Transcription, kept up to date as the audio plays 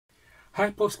Hi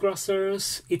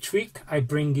Postcrossers! Each week I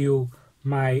bring you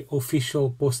my official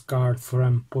postcard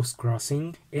from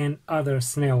Postcrossing and other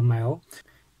snail mail.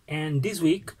 And this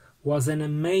week was an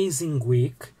amazing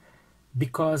week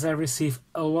because I received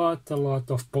a lot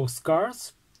of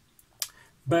postcards,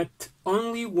 but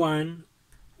only one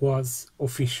was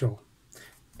official.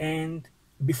 And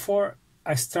before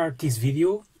I start this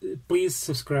video, please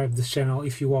subscribe the channel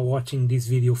if you are watching this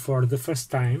video for the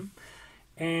first time,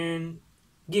 and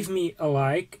give me a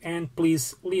like, and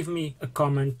please leave me a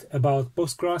comment about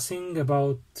Postcrossing,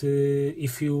 about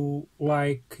if you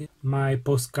like my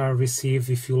postcard received,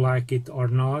 if you like it or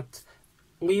not.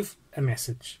 Leave a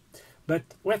message. But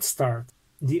let's start.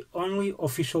 The only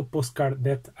official postcard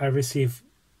that I received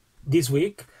this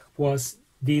week was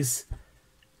this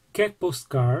cat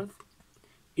postcard.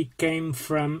 It came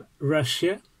from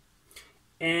Russia,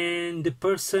 and the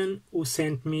person who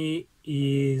sent me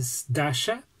is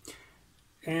Dasha,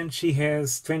 and she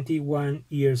has 21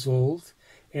 years old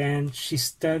and she's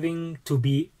studying to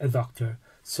be a doctor.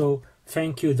 So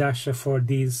thank you, Dasha, for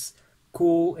this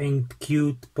cool and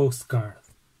cute postcard.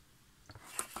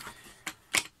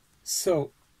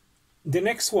 So the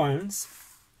next ones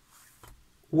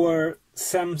were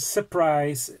some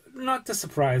surprise, not a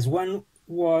surprise. One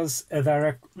was a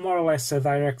direct, more or less a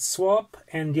direct swap,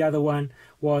 and the other one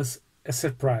was a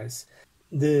surprise.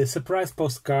 The surprise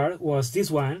postcard was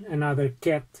this one, another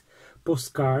cat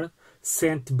postcard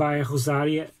sent by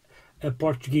Rosaria, a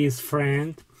Portuguese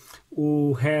friend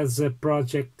who has a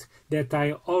project that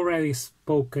I already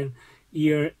spoken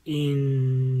here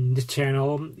in the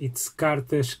channel. It's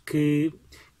cartas,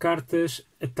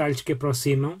 atalhos que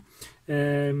aproximam.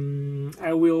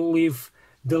 I will leave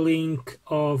the link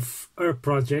of her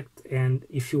project, and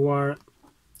if you are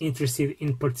interested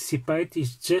in participate,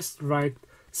 it's just write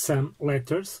some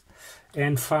letters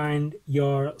and find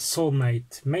your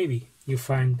soulmate. Maybe you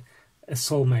find a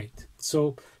soulmate.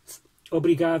 So,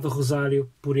 obrigado, Rosário,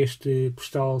 por este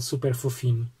postal super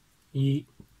fofinho, e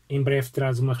em breve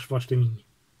traz uma resposta minha.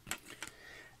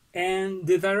 And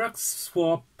the direct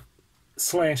swap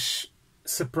slash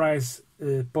surprise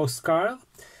postcard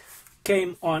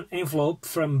came on envelope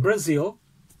from Brazil.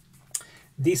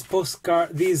 This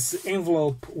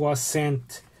envelope was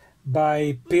sent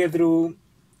by Pedro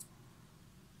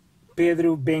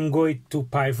Bengoito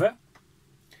Paiva,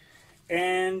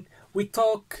 and we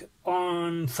talk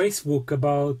on Facebook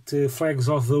about Flags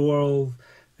of the World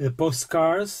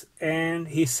postcards, and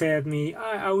he said me,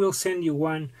 I will send you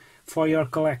one for your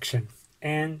collection,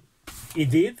 and he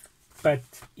did, but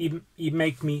he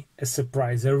made me a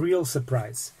surprise, a real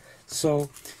surprise.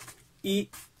 So he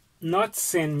not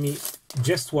sent me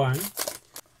just one,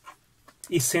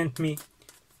 he sent me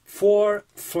 4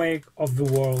 Flag of the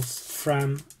Worlds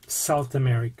from South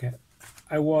America.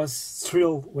 I was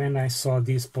thrilled when I saw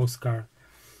this postcard,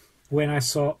 when I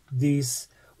saw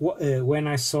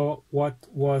what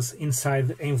was inside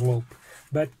the envelope.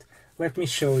 But let me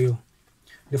show you.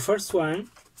 The first one,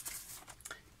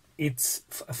 it's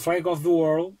a flag of the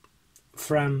world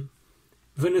from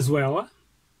Venezuela,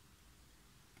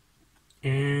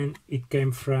 and it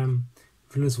came from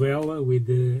Venezuela with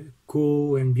the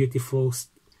cool and beautiful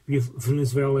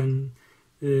Venezuelan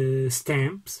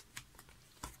stamps.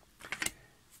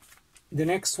 The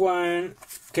next one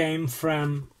came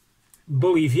from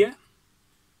Bolivia,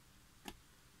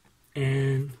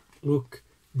 and look,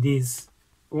 this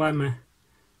llama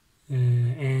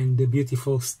and the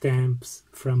beautiful stamps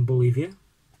from Bolivia.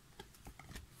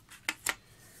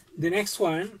 The next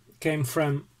one came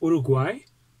from Uruguay,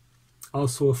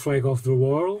 also a flag of the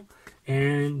world,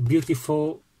 and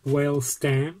beautiful whale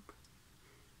stamp,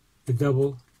 the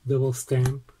double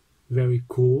stamp, very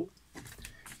cool.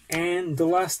 And the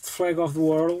last flag of the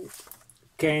world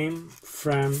came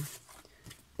from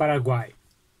Paraguay,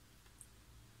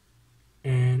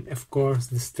 and of course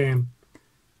the stamp,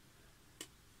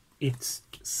 it's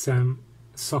some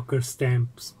soccer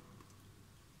stamps.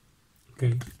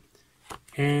 Okay,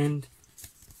 and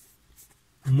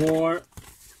more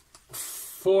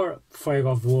 4 flag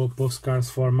of the world postcards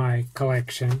for my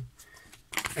collection.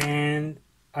 And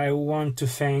I want to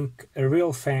thank, a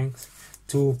real thanks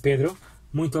to Pedro.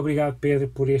 Muito obrigado, Pedro,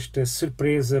 por esta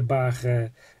surpresa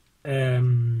barra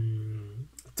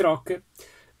troca.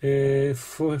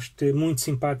 Foste muito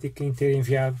simpático em ter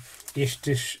enviado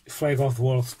estes Flag of the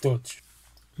World todos.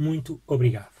 Muito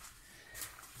obrigado.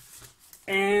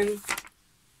 And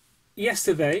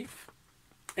yesterday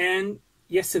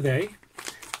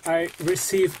I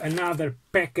received another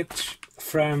package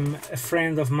from a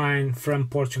friend of mine from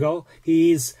Portugal.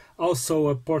 He is also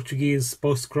a Portuguese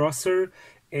postcrosser,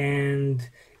 and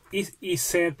he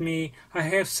said me, I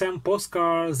have some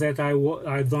postcards that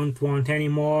I don't want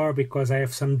anymore because I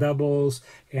have some doubles,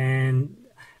 and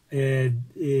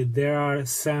there are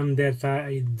some that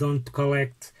I don't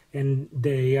collect and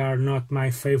they are not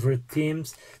my favorite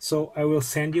themes, so I will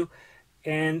send you.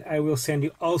 And I will send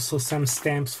you also some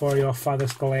stamps for your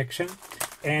father's collection.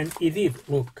 And he did,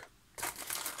 look,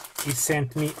 he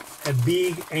sent me a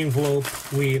big envelope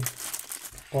with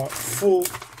or full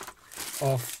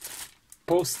of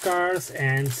postcards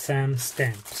and some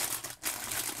stamps.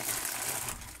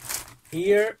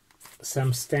 Here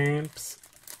some stamps,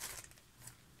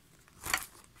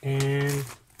 and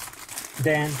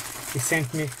then he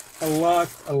sent me a lot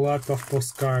of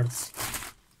postcards.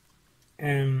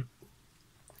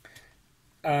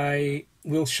 I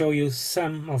will show you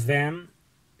some of them.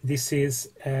 This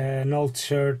is an old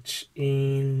church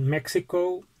in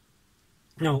Mexico,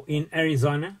 no, in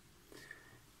Arizona.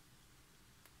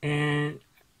 And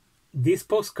this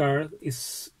postcard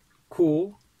is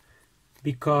cool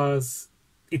because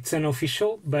it's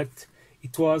unofficial, but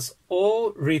it was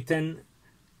all written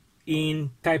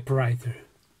in typewriter.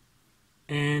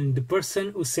 And the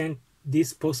person who sent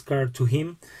this postcard to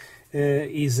him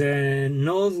is an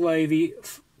old lady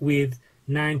with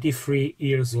 93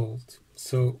 years old.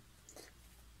 So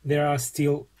there are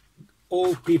still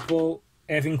old people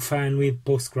having fun with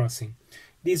postcrossing.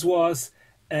 This was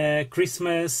a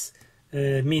Christmas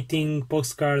meeting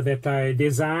postcard that I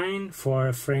designed for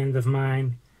a friend of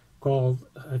mine called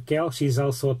Kel. She's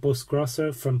also a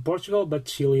postcrosser from Portugal, but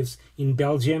she lives in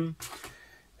Belgium.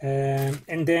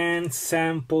 And then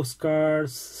some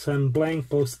postcards, some blank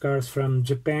postcards from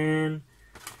Japan,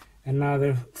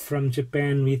 another from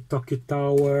Japan with Tokyo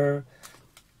Tower,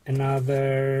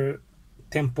 another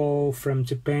temple from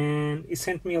Japan. He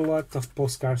sent me a lot of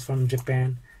postcards from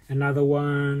Japan, another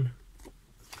one,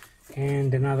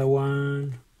 and another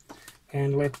one.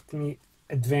 And let me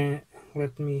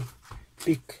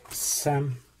pick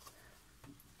some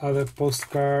other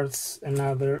postcards,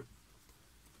 another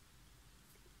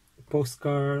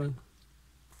postcard,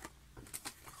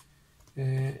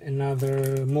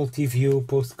 another multi-view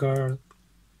postcard,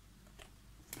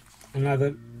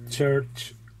 another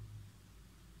church.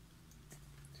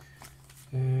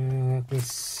 Let me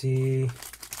see,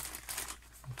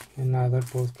 another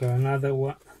postcard, another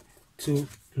one, two,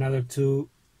 another two,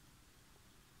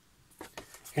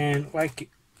 and like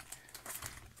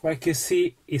you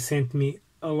see, he sent me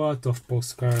a lot of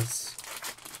postcards.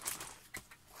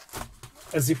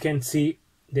 As you can see,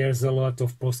 there's a lot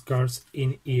of postcards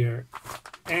in here.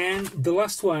 And the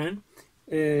last one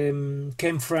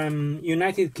came from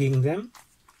United Kingdom,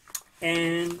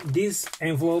 and this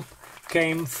envelope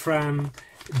came from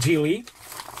Jilly.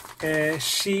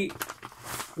 She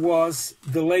was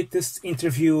the latest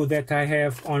interview that I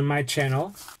have on my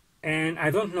channel, and I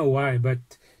don't know why, but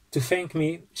to thank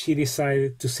me, she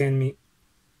decided to send me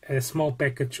a small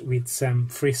package with some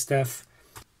free stuff.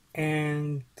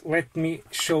 And let me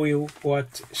show you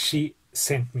what she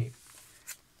sent me.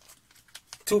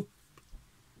 2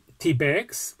 tea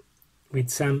bags with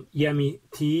some yummy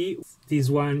tea. This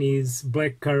one is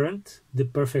blackcurrant, the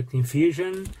perfect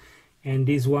infusion, and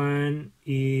this one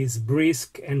is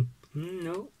brisk and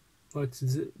what's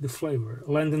the flavor?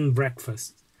 London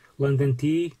breakfast, London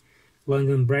tea,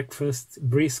 London breakfast,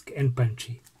 brisk and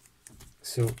punchy.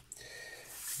 So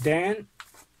then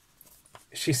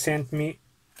she sent me,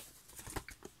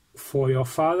 for your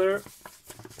father,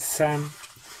 some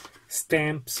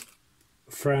stamps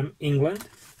from England.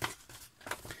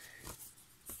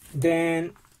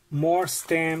 Then more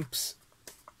stamps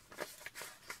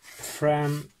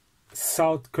from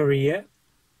South Korea.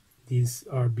 These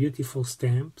are beautiful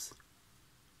stamps.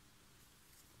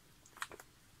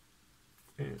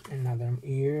 And another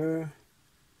here.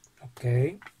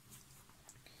 Okay.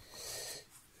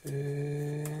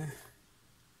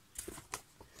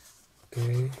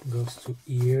 Okay, goes to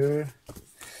here.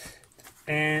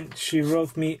 And she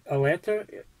wrote me a letter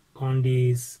on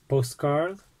this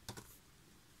postcard.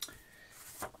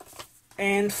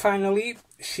 And finally,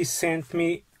 she sent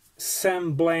me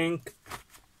some blank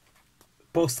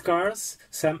postcards,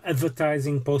 some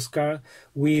advertising postcard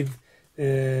with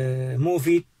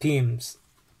movie themes,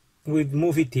 with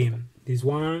movie theme. This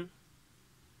one.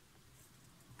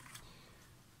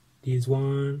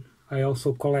 I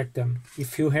also collect them.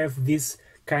 If you have this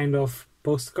kind of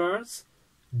postcards,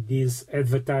 these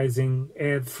advertising,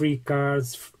 free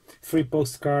cards, free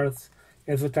postcards,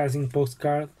 advertising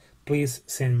postcard, please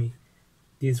send me.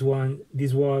 This one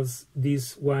is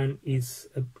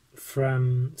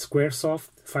from Squaresoft,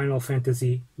 Final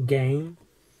Fantasy game,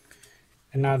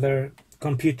 another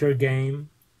computer game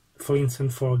Flintstone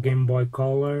for Game Boy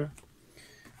Color,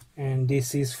 and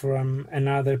this is from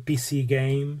another PC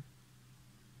game,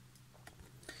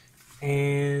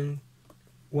 and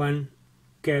one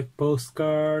cat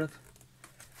postcard,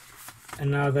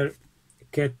 another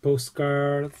cat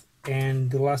postcard,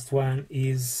 and the last one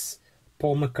is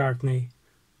Paul McCartney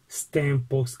stamp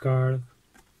postcard.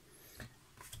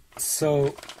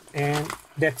 So, and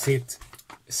that's it.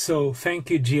 So thank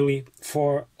you, Jilly,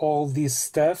 for all this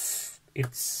stuff.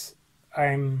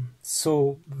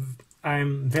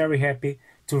 I'm very happy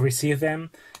to receive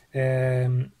them.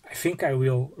 I think I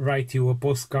will write you a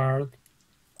postcard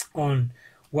on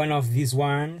one of these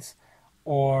ones,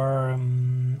 or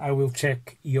I will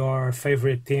check your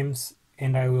favorite themes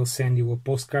and I will send you a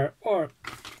postcard or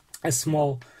a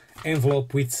small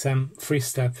envelope with some free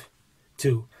stuff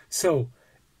too. So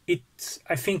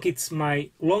I think it's my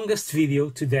longest video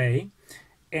today,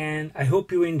 and I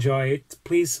hope you enjoy it.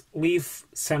 Please leave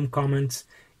some comments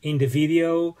in the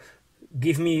video,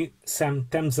 give me some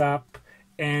thumbs up,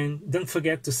 and don't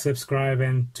forget to subscribe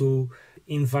and to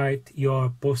invite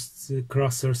your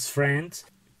Postcrossers friends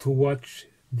to watch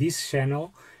this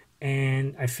channel,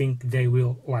 and I think they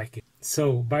will like it.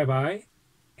 So bye bye,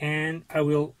 and I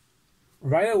will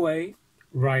right away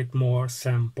write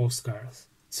some postcards.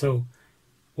 So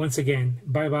once again,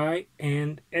 bye bye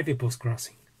and happy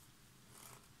postcrossing.